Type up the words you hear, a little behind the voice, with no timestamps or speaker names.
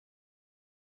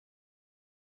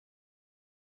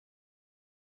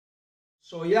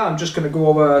So yeah, I'm just going to go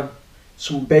over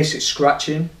some basic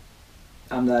scratching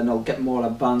and then I'll get more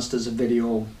advanced as the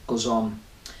video goes on.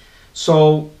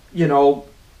 So, you know,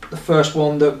 the first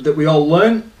one that we all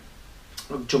learn,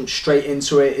 I'll jump straight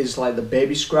into it, is like the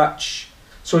baby scratch.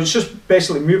 So it's just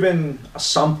basically moving a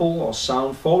sample or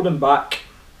sound forward and back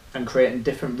and creating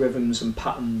different rhythms and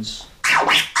patterns. And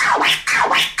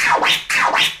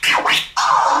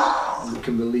we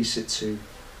can release it too.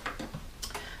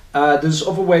 There's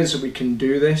other ways that we can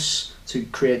do this to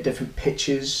create different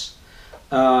pitches.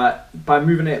 By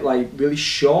moving it like really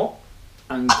short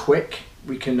and quick,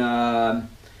 we can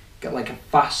get like a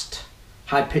fast,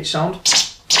 high pitch sound.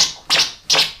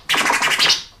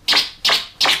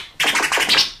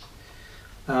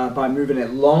 By moving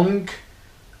it long,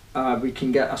 we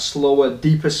can get a slower,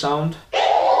 deeper sound.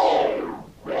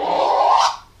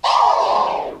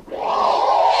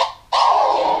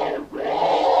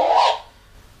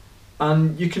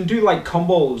 And you can do like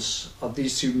combos of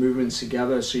these two movements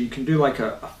together. So you can do like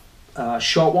a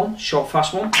short one, short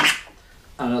fast one,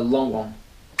 and a long one.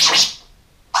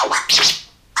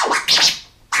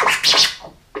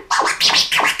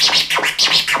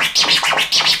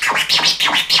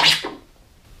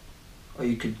 Or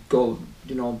you could go,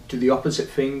 you know, do the opposite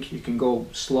thing. You can go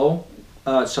slow,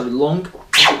 long,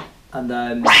 and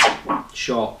then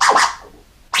short.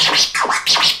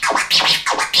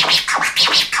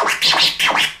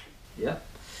 Yeah.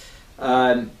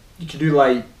 You can do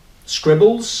like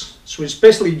scribbles. So it's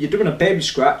basically you're doing a baby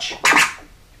scratch,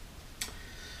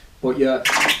 but you're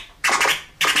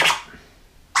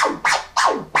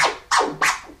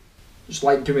just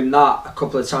like doing that a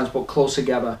couple of times, but close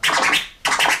together.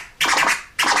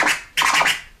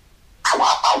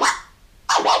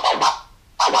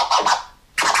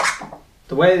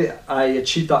 The way I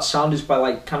achieve that sound is by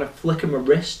like kind of flicking my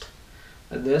wrist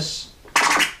like this.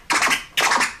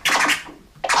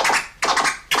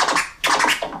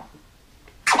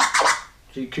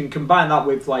 So you can combine that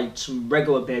with like some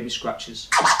regular baby scratches.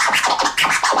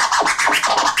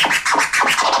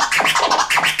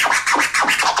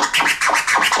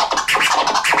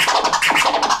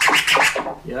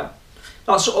 Yeah,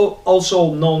 that's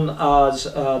also known as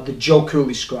the Joe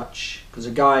Cooley scratch, because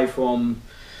a guy from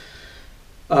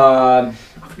I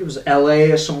think it was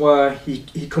LA or somewhere,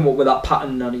 he come up with that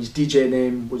pattern and his DJ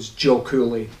name was Joe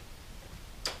Cooley.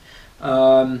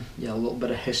 Yeah, a little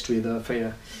bit of history there for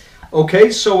you.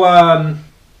 Okay, so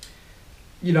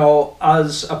you know,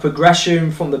 as a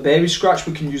progression from the baby scratch,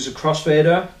 we can use a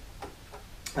crossfader,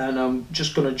 and I'm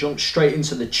just going to jump straight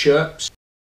into the chirps.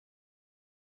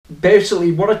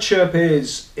 Basically, what a chirp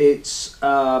is, it's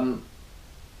like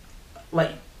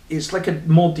a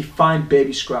more defined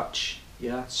baby scratch.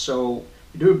 Yeah, so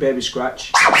you do a baby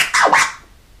scratch,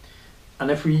 and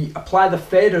if we apply the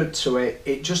fader to it,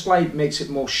 it just like makes it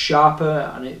more sharper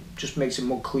and it just makes it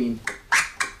more clean.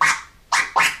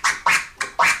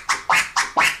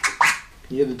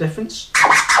 You hear the difference?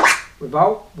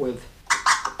 Without, with.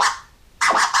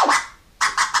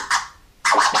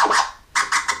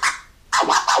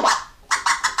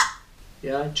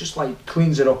 Yeah, it just like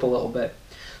cleans it up a little bit.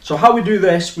 So how we do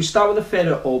this, we start with the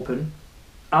fader open.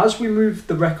 As we move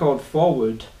the record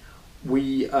forward,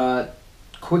 we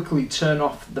quickly turn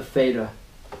off the fader.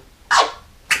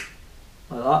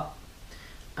 Like that.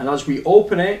 And as we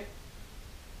open it,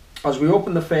 as we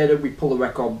open the fader, we pull the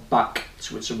record back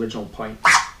to its original point.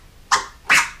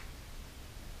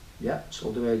 Yeah, so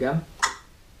we'll do it again.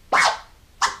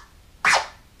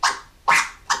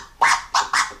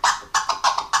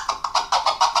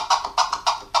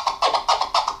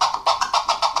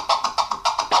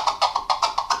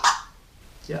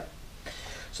 Yeah,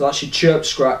 so that's your chirp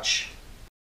scratch.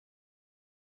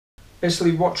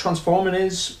 Basically what transforming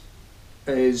is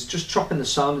just chopping the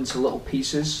sound into little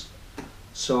pieces.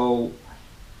 So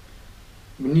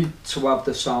we need to have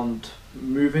the sound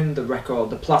moving, the record,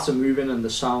 the platter moving and the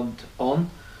sound on.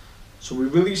 So we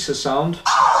release the sound,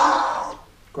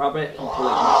 grab it and pull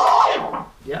it back.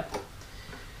 Yeah.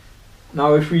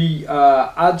 Now if we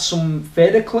add some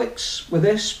fader clicks with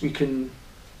this, we can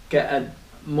get a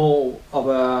more of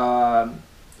a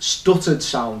stuttered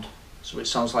sound. So it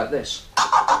sounds like this.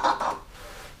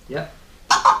 Yeah.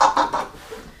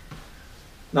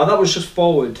 Now that was just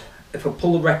forward. If I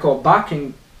pull the record back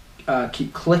and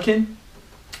keep clicking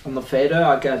on the fader,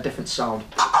 I get a different sound.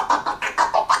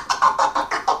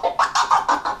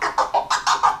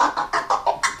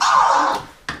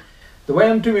 The way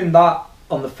I'm doing that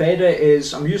on the fader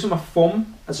is I'm using my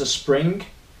thumb as a spring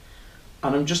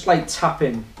and I'm just like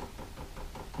tapping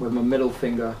with my middle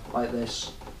finger like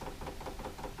this.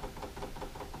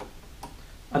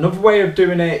 Another way of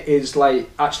doing it is like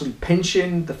actually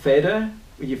pinching the fader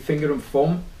with your finger and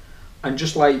thumb and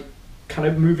just like kind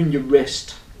of moving your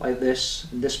wrist like this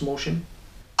in this motion.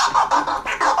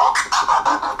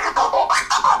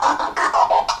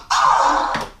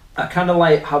 I kind of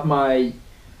like have my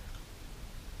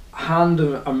hand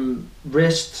and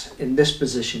wrist in this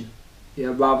position,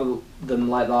 yeah, rather than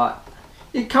like that.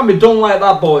 It can be done like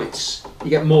that, but you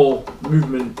get more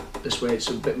movement this way. It's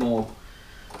a bit more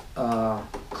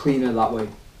cleaner that way.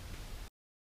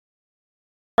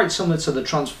 Quite similar to the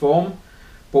transform,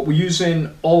 but we're using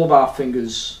all of our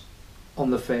fingers on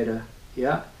the fader,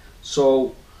 yeah.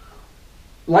 So,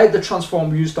 like the transform,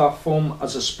 we used our thumb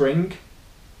as a spring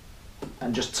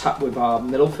and just tap with our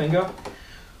middle finger.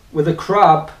 With a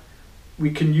crab,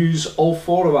 we can use all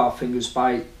 4 of our fingers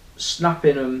by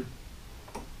snapping them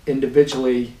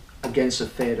individually against a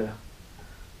fader,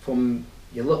 from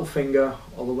your little finger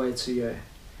all the way to your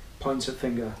pointer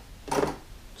finger.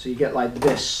 So you get like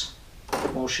this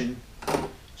motion.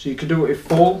 So you could do it with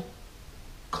 4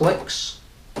 clicks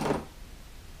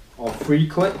or 3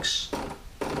 clicks,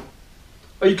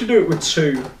 or you could do it with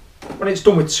 2. When it's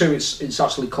done with 2, it's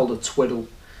actually called a twiddle.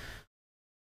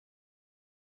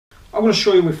 I'm going to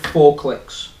show you with 4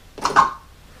 clicks.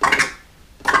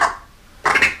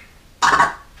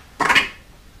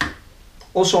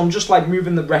 Also, I'm just like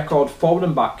moving the record forward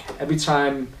and back every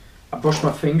time I brush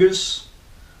my fingers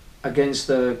against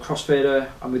the crossfader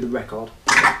and with the record.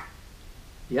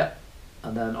 Yep,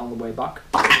 and then on the way back.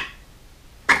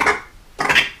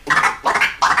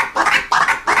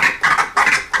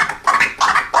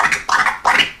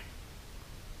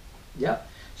 Yep,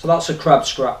 so that's a crab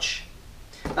scratch.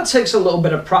 That takes a little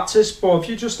bit of practice, but if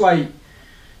you just like,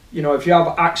 you know, if you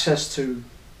have access to,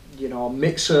 you know, a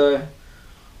mixer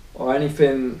or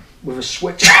anything with a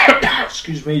switch,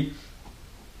 excuse me,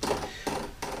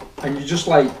 and you just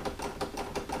like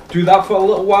do that for a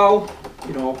little while,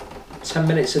 you know, 10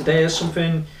 minutes a day or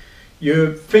something,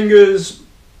 your fingers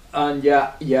and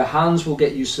your hands will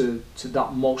get used to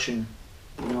that motion,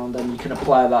 you know, and then you can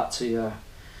apply that to your,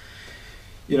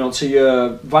 you know, to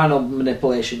your vinyl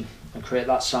manipulation and create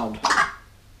that sound.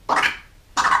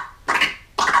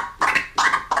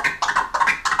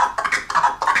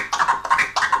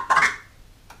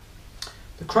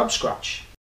 The crab scratch.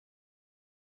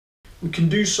 We can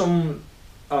do some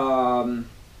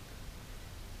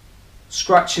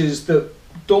scratches that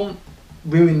don't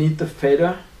really need the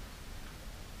fader,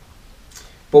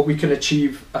 but we can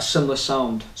achieve a similar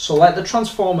sound. So like the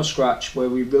transformer scratch, where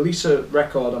we release a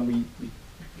record and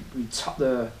we tap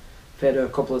the fader a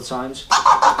couple of times.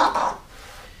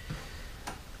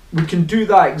 We can do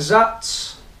that exact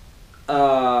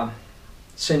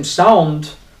same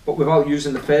sound, but without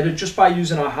using the fader, just by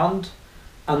using our hand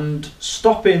and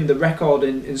stopping the record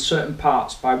in certain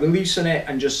parts by releasing it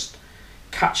and just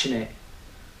catching it.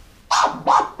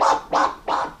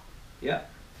 Yeah.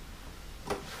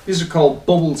 These are called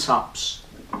bubble taps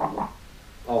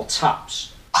or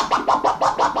taps. Let's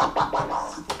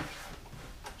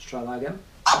try that again.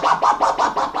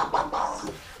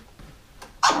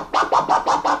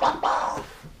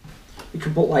 You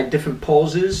can put like different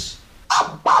pauses.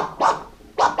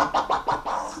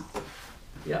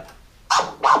 Yeah.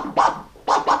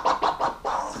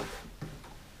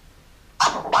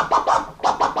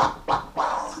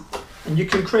 And you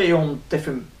can create your own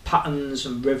different patterns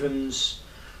and rhythms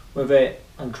with it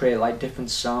and create like different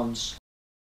sounds.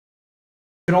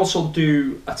 You can also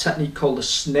do a technique called a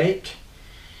snake,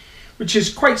 which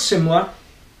is quite similar.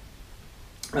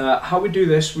 How we do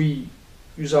this, we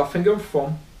use our finger and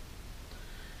thumb,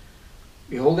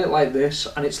 we hold it like this,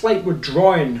 and it's like we're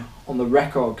drawing on the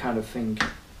record kind of thing.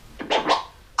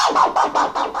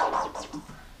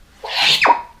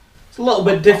 It's a little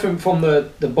bit different from the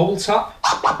bubble tap.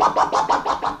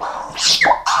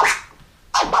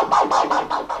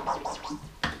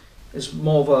 It's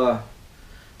more of a,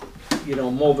 you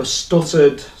know, more of a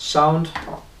stuttered sound.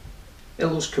 It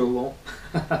looks cool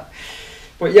though.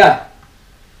 But yeah,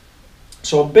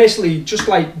 so basically just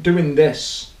like doing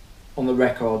this on the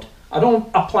record. I don't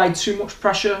apply too much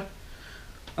pressure,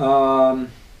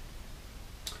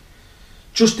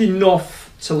 just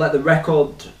enough to let the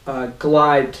record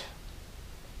glide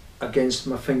against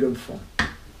my finger and thumb.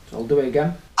 So I'll do it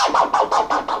again.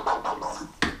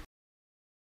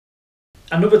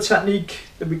 Another technique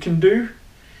that we can do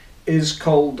is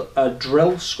called a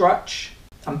drill scratch,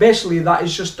 and basically that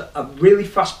is just a really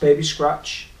fast baby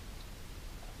scratch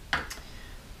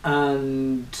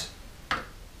and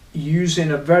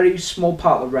using a very small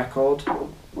part of the record, so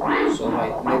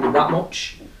like maybe that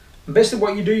much. And basically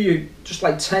what you do, you just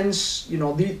like tense, you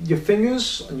know, your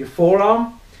fingers and your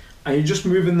forearm, and you're just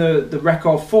moving the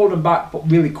record forward and back, but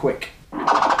really quick.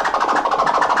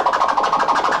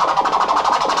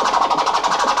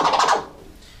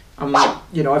 And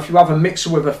you know, if you have a mixer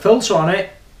with a filter on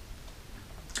it,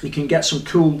 you can get some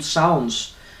cool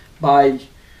sounds by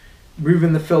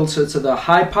moving the filter to the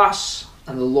high pass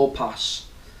and the low pass.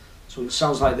 So it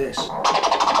sounds like this.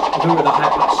 I'll do it with the high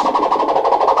pass.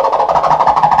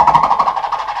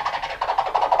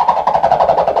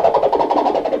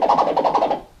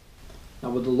 Now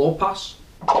with the low pass.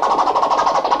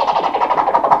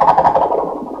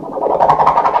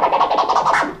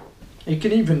 You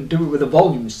can even do it with the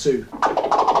volumes too. You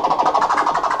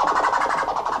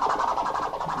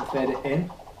can fade it in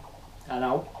and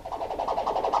out.